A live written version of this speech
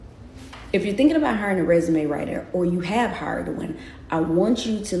If you're thinking about hiring a resume writer or you have hired one, I want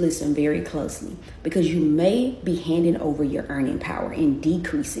you to listen very closely because you may be handing over your earning power and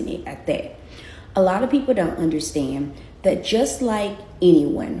decreasing it at that. A lot of people don't understand that just like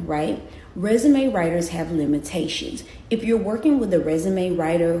anyone, right? Resume writers have limitations. If you're working with a resume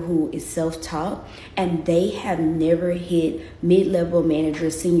writer who is self-taught and they have never hit mid-level manager,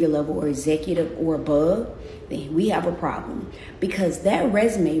 senior level, or executive or above, then we have a problem because that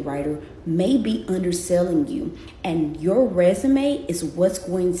resume writer may be underselling you, and your resume is what's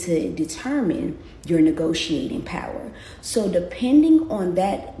going to determine your negotiating power. So depending on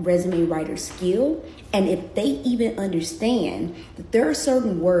that resume writer's skill, and if they even understand that there are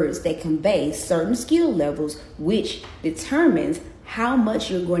certain words that convey certain skill levels, which determines how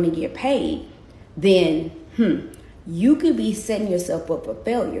much you're going to get paid, then you could be setting yourself up for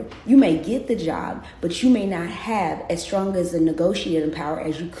failure. You may get the job, but you may not have as strong as a negotiating power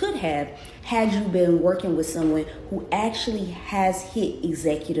as you could have had you been working with someone who actually has hit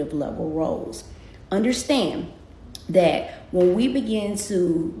executive level roles. Understand that when we begin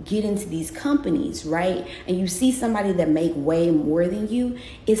to get into these companies, right, and you see somebody that make way more than you,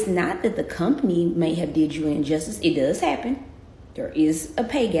 it's not that the company may have did you an injustice. It does happen. There is a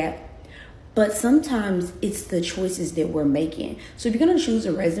pay gap. But sometimes it's the choices that we're making. So if you're going to choose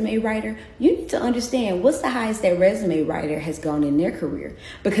a resume writer, you need to understand what's the highest that resume writer has gone in their career.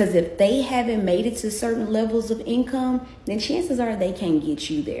 Because if they haven't made it to certain levels of income, then chances are they can't get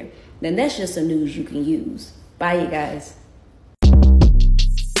you there. Then that's just some news you can use. Bye, you guys.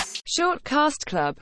 Shortcast Club.